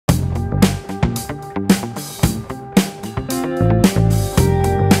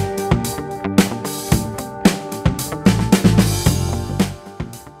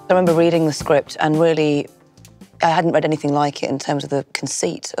I remember reading the script and really, I hadn't read anything like it in terms of the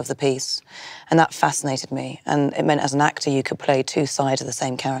conceit of the piece, and that fascinated me. And it meant as an actor you could play two sides of the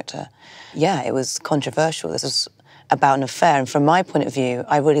same character. Yeah, it was controversial. This was about an affair, and from my point of view,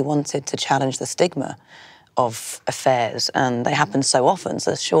 I really wanted to challenge the stigma of affairs, and they happen so often,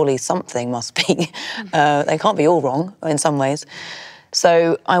 so surely something must be, they can't be all wrong in some ways.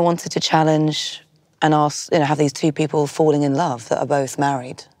 So I wanted to challenge and ask, have these two people falling in love that are both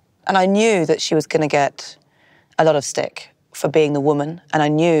married. And I knew that she was going to get a lot of stick for being the woman,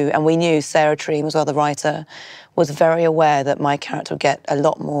 and we knew Sarah Treem, as well, the writer, was very aware that my character could get a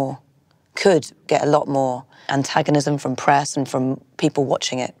lot more antagonism from press and from people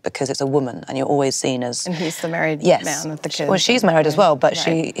watching it because it's a woman and you're always seen as... And he's the married man with the kids. Well, she's married as well, but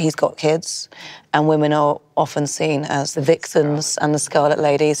he's got kids, and women are often seen as the vixens and the Scarlet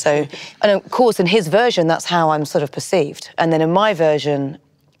Lady. So, and of course, in his version, that's how I'm sort of perceived. And then in my version,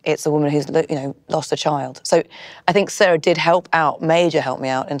 it's a woman who's, lost a child. So I think Sarah did help me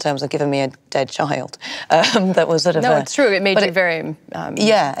out in terms of giving me a dead child. That was sort of it's true. It made you very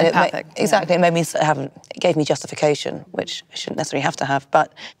empathic. Exactly. It made me it gave me justification, which I shouldn't necessarily have to have.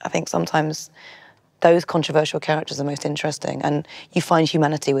 But I think sometimes those controversial characters are most interesting, and you find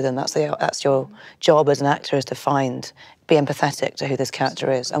humanity with them. That's your job as an actor, is to be empathetic to who this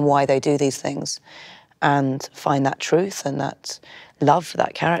character is and why they do these things, and find that truth and that love for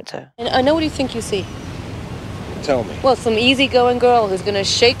that character. And I know what you think you see. Tell me. Well, some easygoing girl who's gonna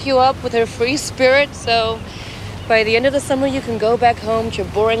shake you up with her free spirit, so by the end of the summer you can go back home to your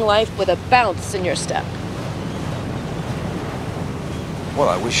boring life with a bounce in your step. Well,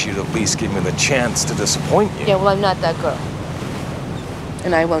 I wish you'd at least give me the chance to disappoint you. Yeah, well, I'm not that girl.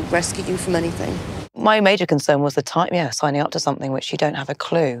 And I won't rescue you from anything. My major concern was the time, signing up to something which you don't have a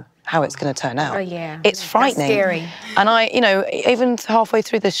clue how it's going to turn out. Oh, yeah. It's frightening. That's scary. And I, even halfway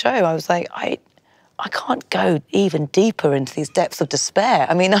through the show, I was like, I can't go even deeper into these depths of despair.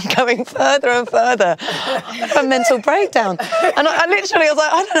 I mean, I'm going further and further. I have a mental breakdown. And I literally was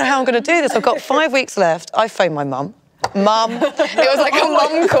like, I don't know how I'm going to do this. I've got 5 weeks left. I phoned my mum. Mum. It was like a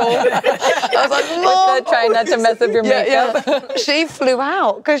mum call. I was like, Mum. Trying not to mess up your makeup. Yeah. She flew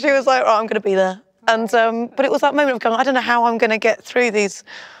out because she was like, I'm going to be there. And but it was that moment of going, I don't know how I'm going to get through these.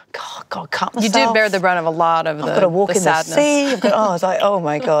 God, cut myself. You did bear the brunt of a lot of I've got to walk in sadness. the sea. I was like, oh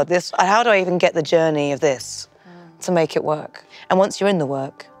my God, how do I even get the journey of this to make it work? And once you're in the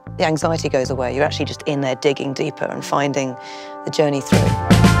work, the anxiety goes away. You're actually just in there digging deeper and finding the journey through.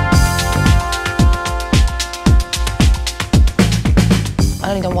 I'd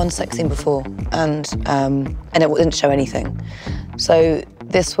only done one sex scene before, and it didn't show anything. So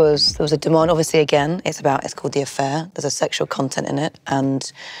there was a demand, obviously, again, it's called The Affair. There's a sexual content in it,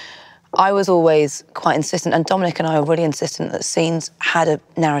 and I was always quite insistent, and Dominic and I were really insistent that scenes had a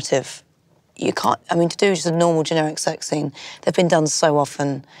narrative. You can't, to do just a normal generic sex scene, they've been done so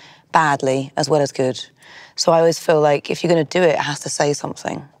often badly as well as good. So I always feel like if you're going to do it, it has to say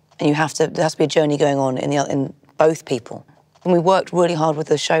something, and there has to be a journey going on in both people. And we worked really hard with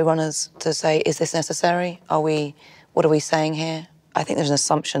the showrunners to say, is this necessary? What are we saying here? I think there's an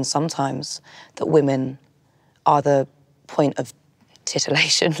assumption sometimes that women are the point of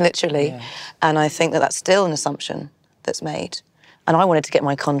titillation, literally. Yeah. And I think that that's still an assumption that's made. And I wanted to get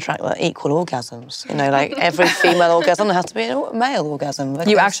my contract like equal orgasms. Like every female orgasm has to be a male orgasm.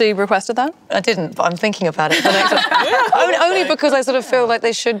 You actually requested that? I didn't, but I'm thinking about it for next time. Only because I sort of feel like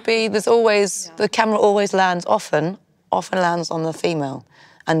they should be, the camera always lands often lands on the female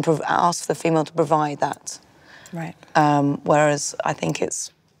and asks the female to provide that. Right. Whereas I think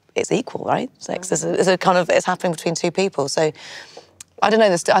it's equal, right? Sex is it's happening between two people. So I don't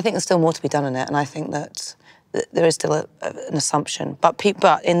know. I think there's still more to be done in it, and I think that there is still an assumption. But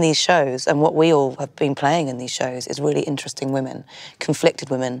in these shows, and what we all have been playing in these shows, is really interesting women, conflicted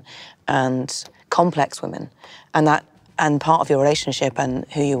women, and complex women, and part of your relationship and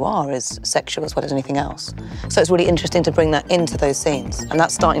who you are is sexual as well as anything else. So it's really interesting to bring that into those scenes, and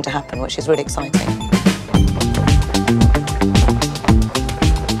that's starting to happen, which is really exciting.